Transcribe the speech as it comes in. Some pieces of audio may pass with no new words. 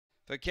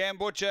for Cam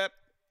Butcher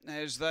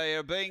as they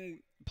are being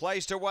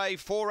placed away.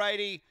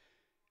 $4.80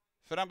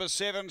 for number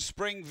 7,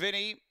 Spring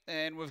Vinny.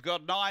 And we've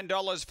got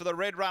 $9 for the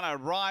Red Runner,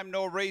 Rhyme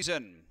Nor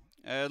Reason.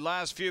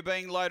 Last few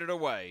being loaded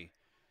away.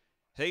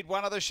 Heat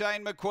 1 of the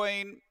Shane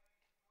McQueen.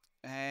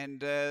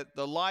 And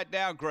the light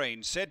now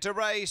green. Set to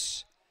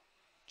race.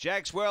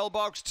 Jackswell,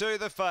 box 2,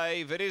 the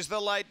fave. It is the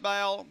late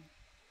mail.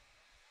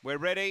 We're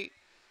ready.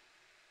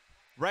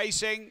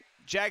 Racing.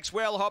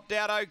 Jackswell hopped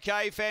out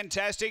okay.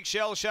 Fantastic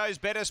Shell shows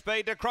better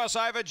speed to cross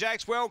over.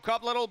 Jackswell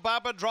cop little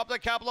bump and dropped a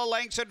couple of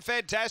lengths, and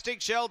Fantastic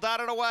Shell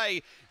darted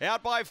away.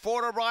 Out by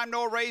 4 to Rhyme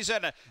Nor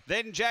Reason.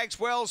 Then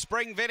Jackswell,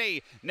 Spring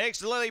Vinny. Next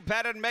to Lily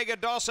Pad and Mega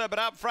Dosser, but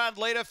up front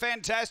leader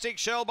Fantastic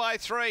Shell by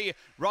 3.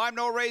 Rhyme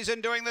Nor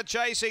Reason doing the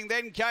chasing.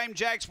 Then came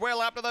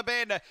Jackswell up to the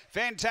bend.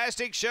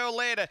 Fantastic Shell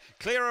led.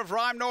 Clear of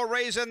Rhyme Nor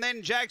Reason.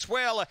 Then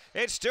Jackswell.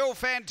 It's still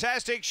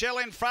Fantastic Shell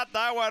in front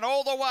though, and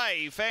all the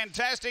way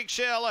Fantastic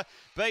Shell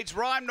beats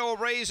Rhyme Nor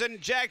Reason,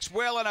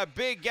 Jackswell, and a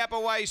big gap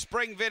away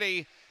Spring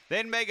Vinny.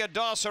 Then Mega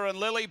Dosser and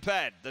Lily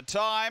Pad. The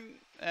time,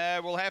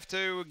 we'll have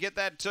to get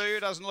that too.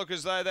 Doesn't look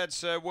as though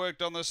that's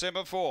worked on the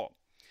semaphore.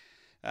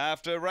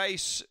 After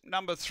race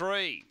number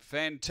 3,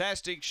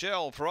 Fantastic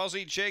Shell for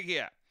Aussie Chig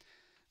here.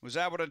 Was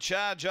able to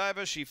charge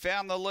over. She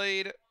found the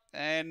lead,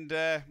 and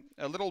a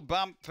little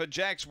bump for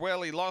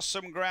Jackswell. He lost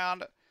some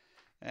ground,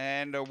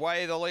 and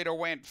away the leader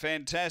went.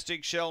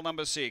 Fantastic Shell,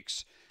 number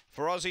 6.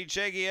 For Aussie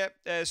Chig here,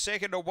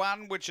 second to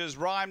 1, which is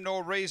Rhyme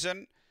Nor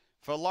Reason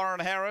for Lauren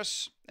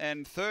Harris.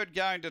 And third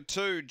going to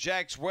 2,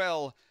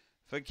 Jackswell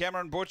for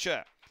Cameron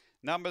Butcher.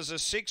 Numbers are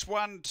 6,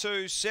 1,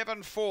 2,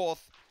 7,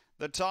 4th.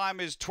 The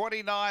time is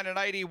 29 and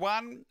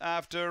 81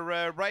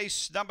 after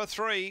race number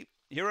 3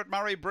 here at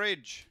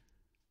Murray-Bridge.